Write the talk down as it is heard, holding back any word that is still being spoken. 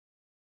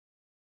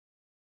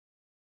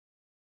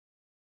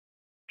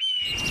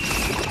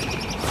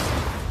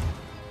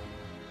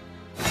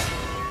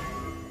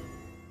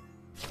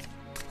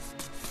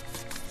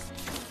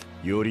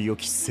より良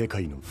き世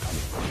界のた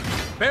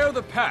め。 Bear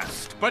the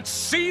past, but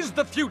seize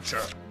the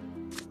future.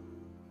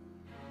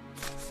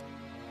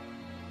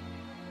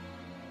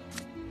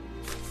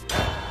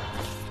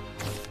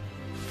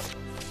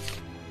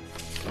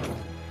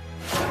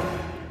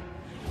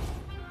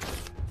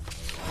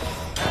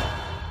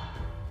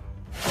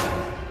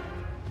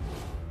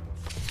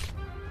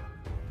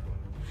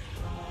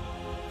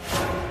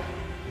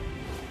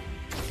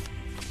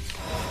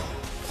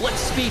 Let's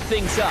speed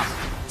things up.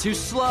 Too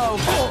slow.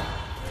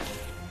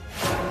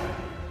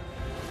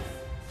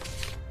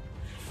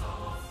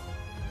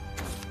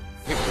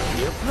 It would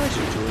be a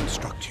pleasure to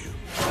instruct you.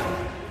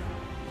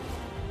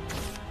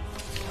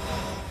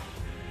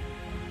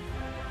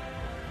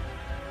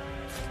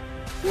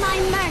 My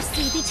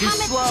mercy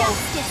becometh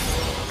justice.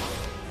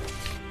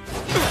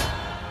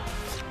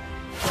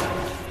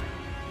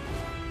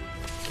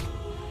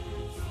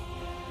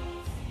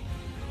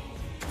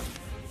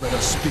 Let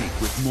us speak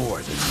with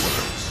more than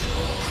words.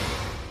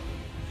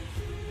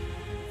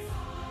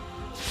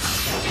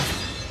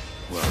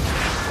 Well,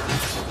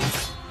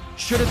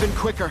 should have been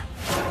quicker.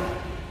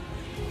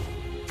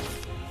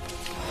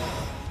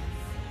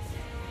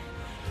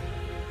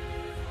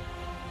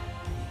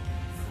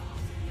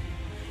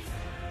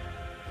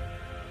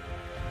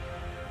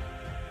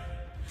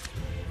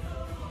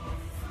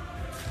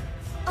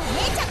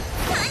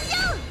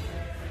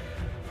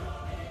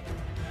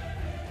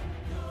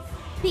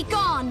 Be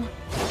gone!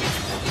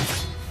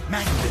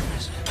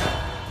 magnificent.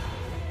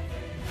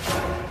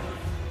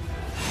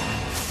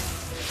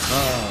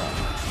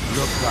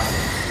 The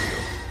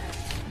battlefield,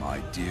 my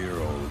dear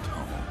old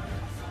home.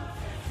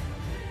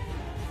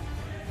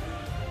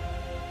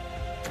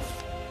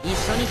 一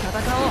緒に戦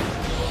おう。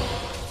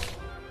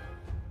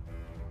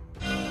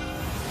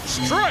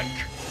 Strike!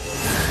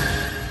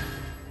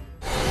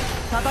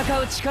 戦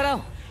う力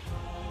を。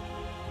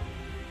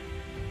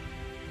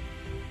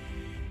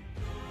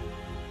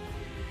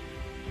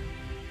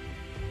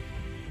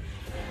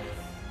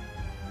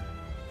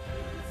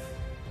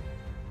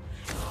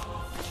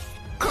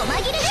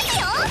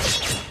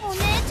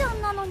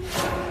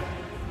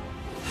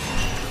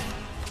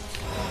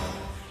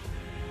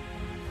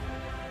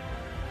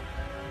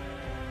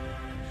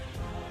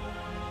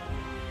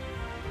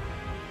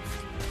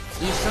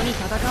 一緒に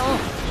戦おう。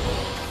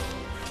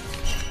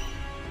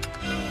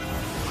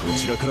こ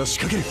ちらから仕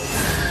掛ける。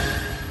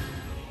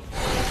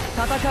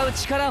戦う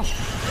力を。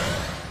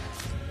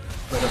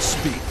 Let us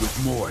speak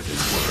with more than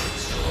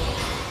words.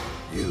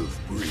 You've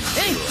breathed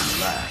your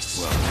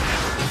last.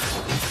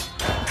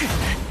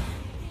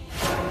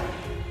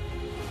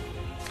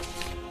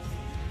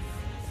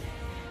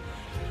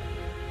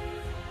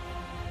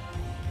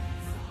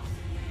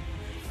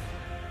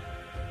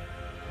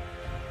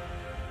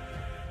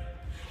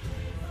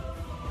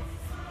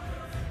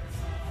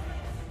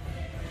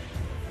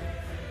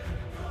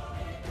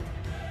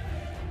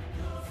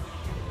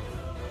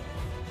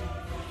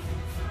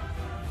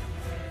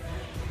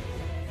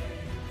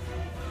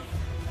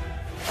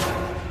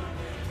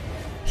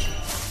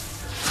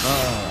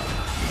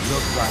 The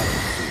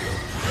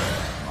battlefield,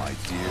 my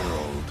dear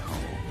old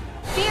home.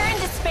 Fear and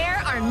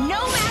despair are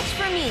no match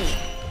for me.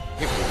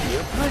 It would be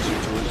a pleasure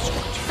to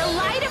instruct you. The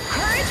light of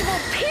courage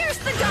will pierce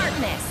the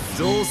darkness.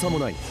 造作も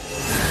ない。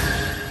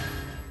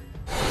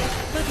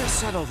Let us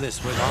settle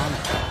this with honor.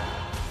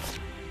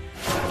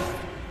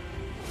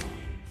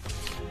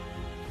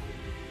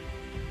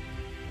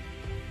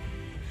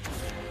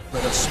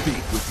 Let us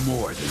speak with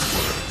more than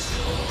words.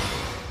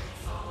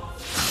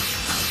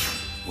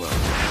 Well.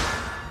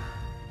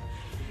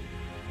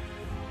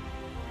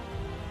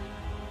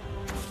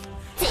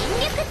 全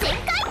力全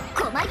開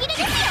細切れで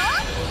すよ。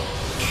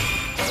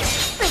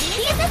プリ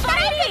ンセスファ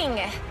イティング。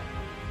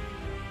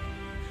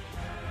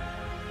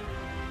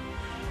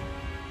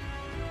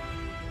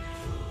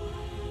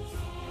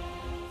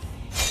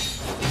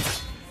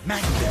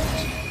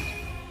Magnificent.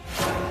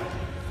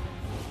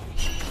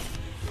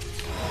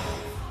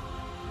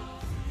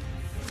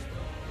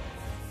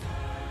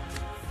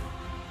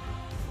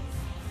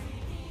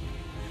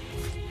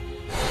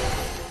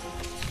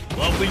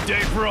 Lovely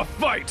day for a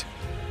fight!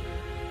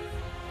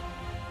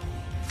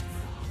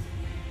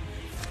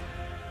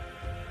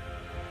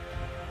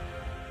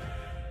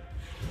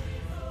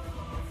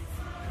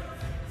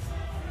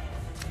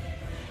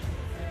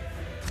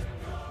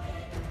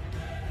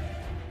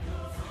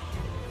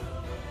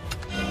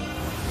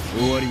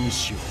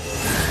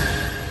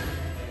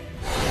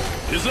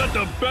 Is that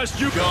the best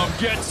you come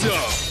get some?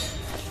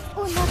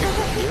 お腹が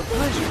減っ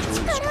て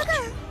力が。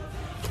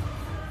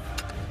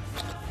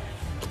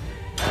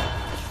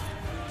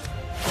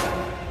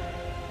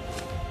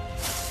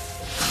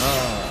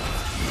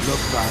 The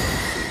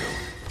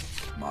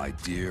battlefield, my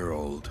dear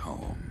old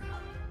home.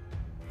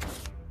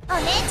 お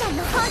姉ちゃん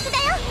のホースだ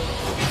よ。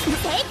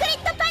セイクレッ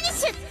トパニッ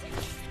シュ。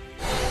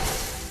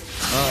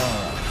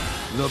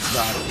 The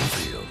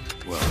battlefield.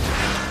 Well.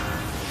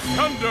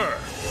 Thunder! も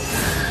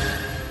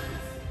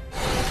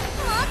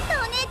っと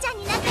お姉ちゃん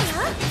になったよ。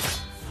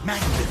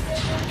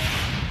 Magnificent.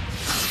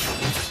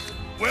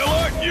 Well,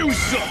 aren't you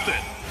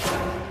something?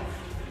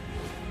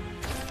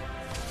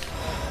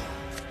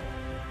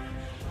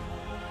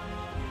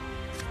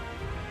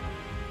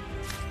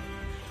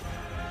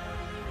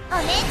 お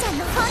姉ちゃん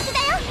の本気だ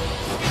よ。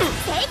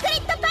セイクレッ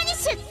トパニッ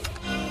シュ。こ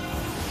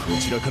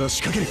ちらから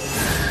仕掛ける。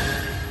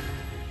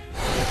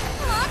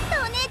もっと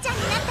お姉ちゃんに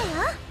なったよ。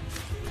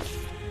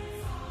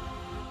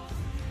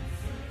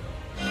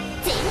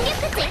全力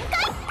全開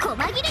細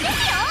切れです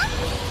よ。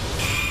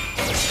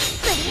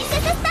プリンセ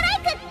スストライ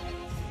ク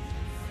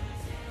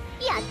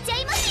やっちゃい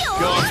ますよ。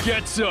 Go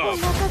get お some!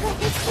 腹が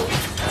減って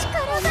力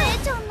が姉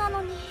ちゃんな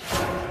のに。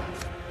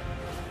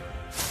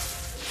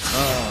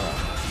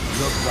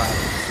 The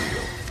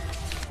battlefield,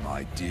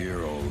 my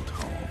dear old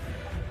home.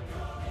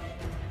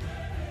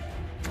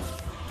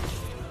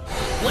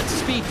 Let's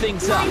speed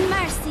things My up.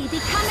 mercy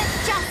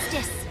becometh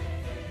justice.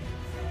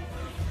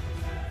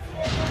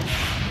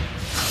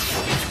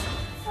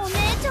 お姉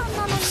ちゃん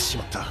なのに。し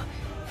まった。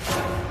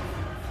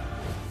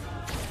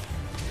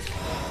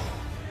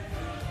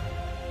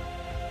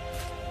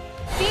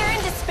Fear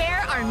and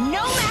despair are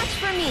no match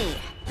for me.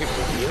 It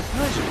would be a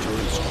pleasure to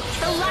instruct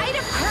The light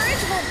of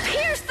courage will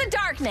pierce the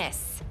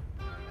darkness.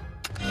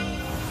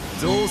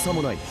 造作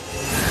もない。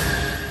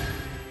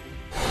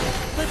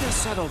 Let us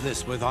settle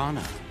this with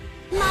honor.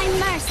 My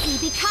mercy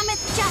becometh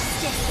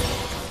justice.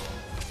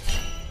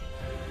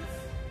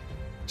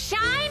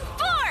 Shine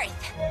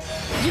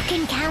forth! You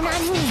can count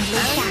on me,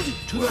 Lisa.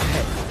 To the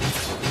head.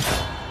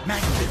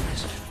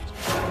 Magnificent.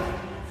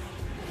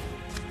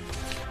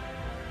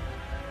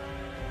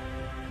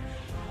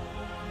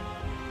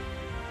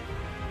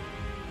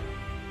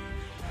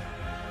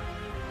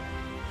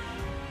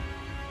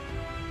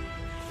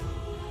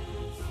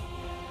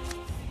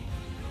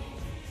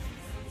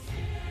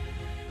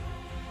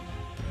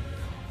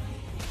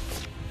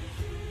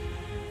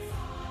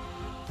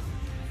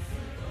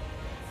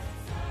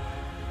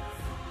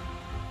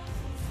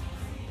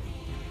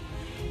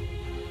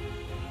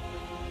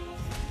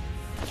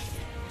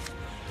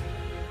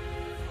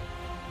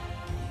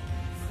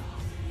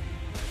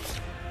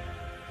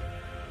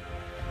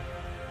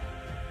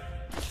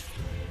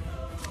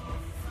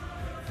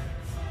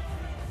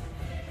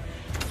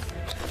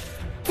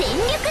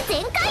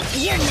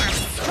 You're not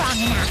strong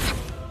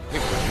enough.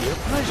 It would be a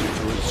pleasure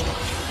to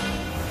instruct.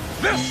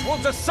 This will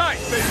decide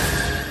things!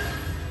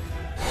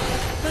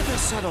 Let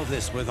us settle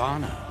this with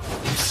honor.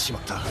 しま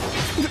った。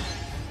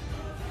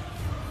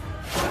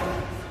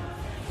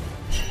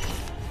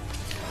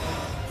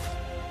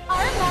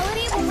 Our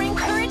melody will bring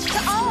courage to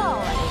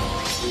all.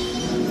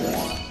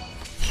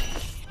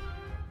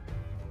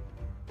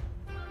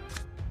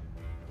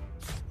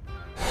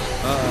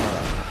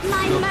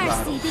 My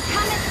mercy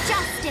becometh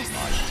justice.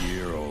 My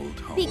dear old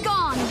home. Be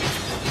gone.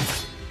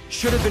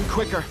 Should have been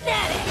quicker.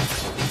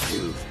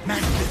 You've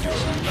mended your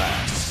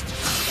last.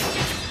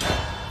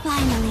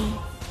 Finally,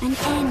 an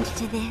end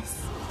to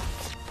this.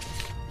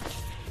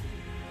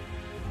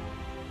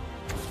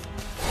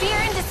 Fear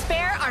and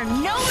despair are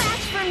no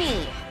match for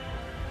me.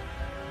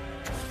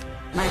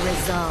 My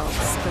resolve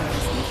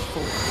spurs me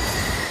forward.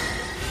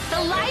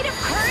 The light of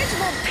courage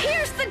will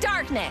pierce the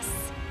darkness.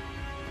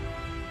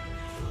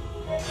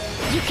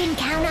 You can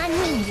count on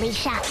me,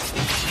 Lisa.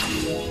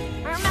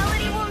 Our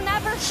melody will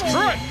never fail.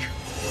 Strike!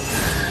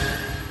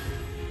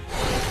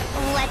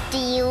 What do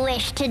you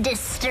wish to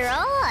destroy?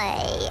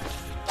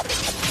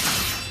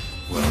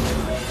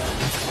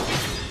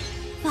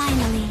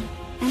 Finally,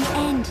 an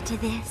end to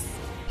this.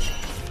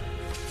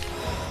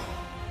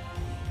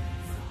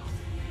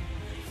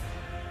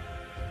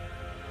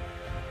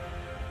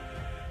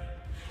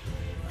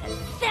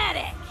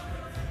 Pathetic.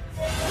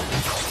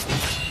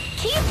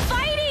 Keep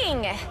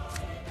fighting.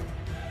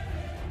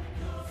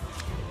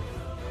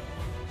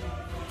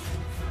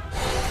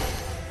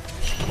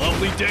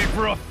 Lovely day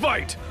for a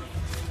fight!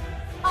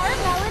 Our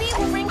melody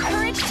will bring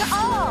courage to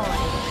all.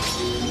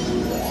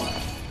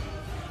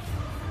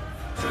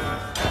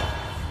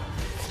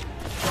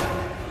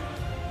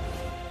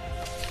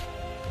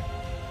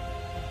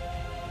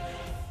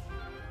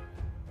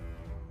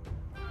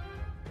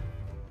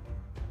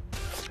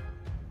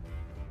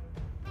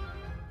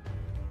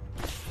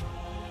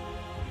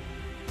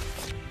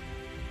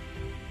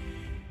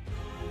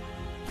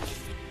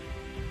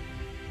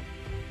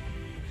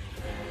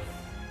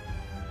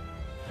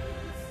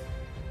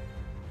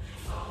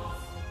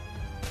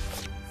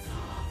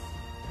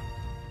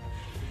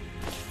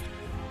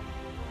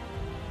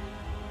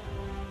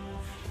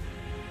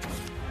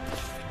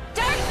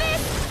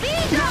 Darkness, be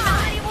gone! Your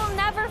melody will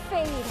never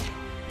fade.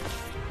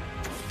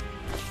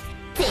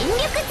 全力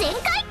全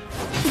開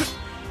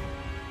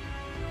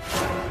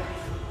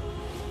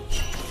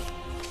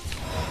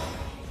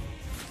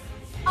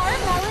Our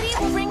melody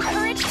will bring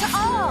courage to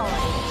all.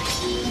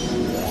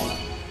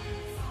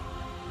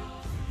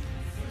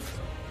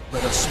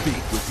 Let us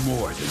speak with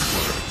more than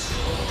words.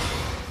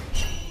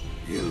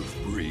 You've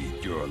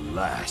breathed your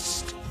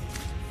last.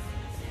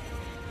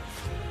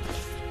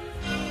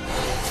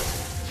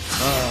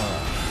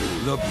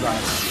 The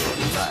battle, your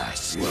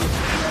last. Your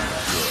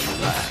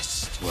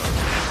last.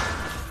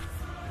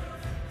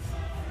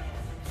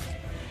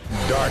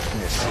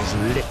 Darkness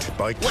is lit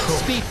by Let's cold.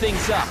 speed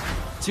things up.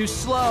 Too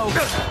slow.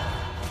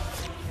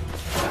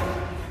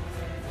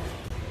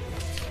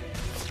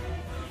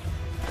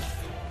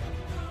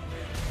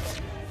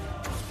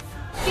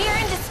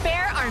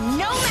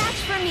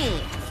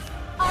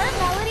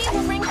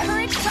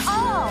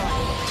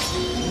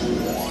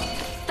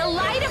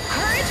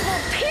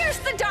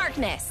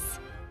 darkness.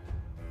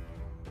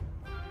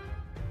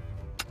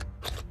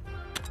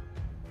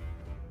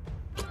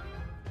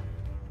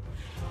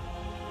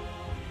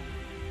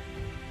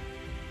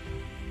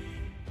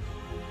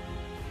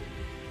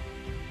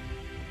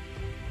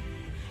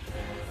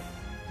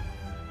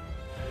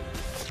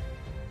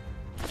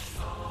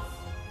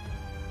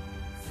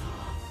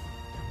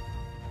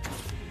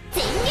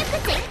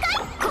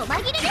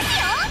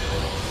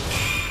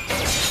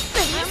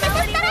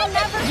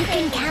 You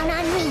can count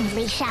on me,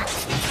 Risha.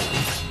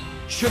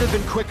 Should have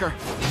been quicker.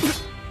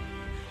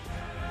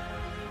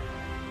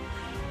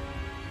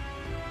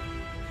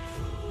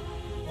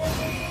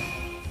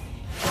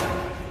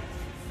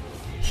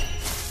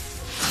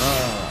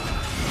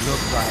 The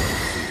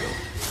battlefield.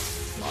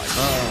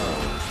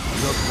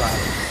 The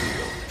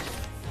battlefield.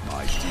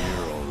 My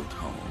dear old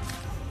home.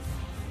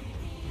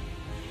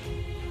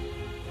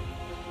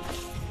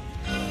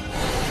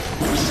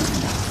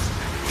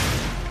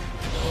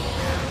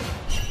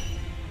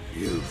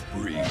 You've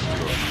breathed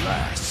your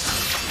last.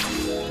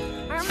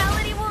 Our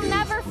melody will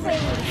never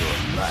fade. Your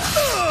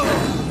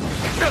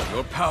last.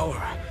 Your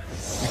power.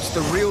 It's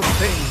the real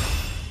thing.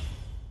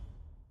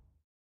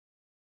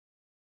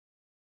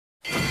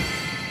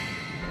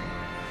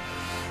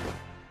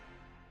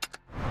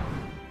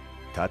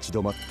 立ち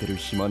止まってる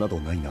暇など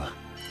ないな。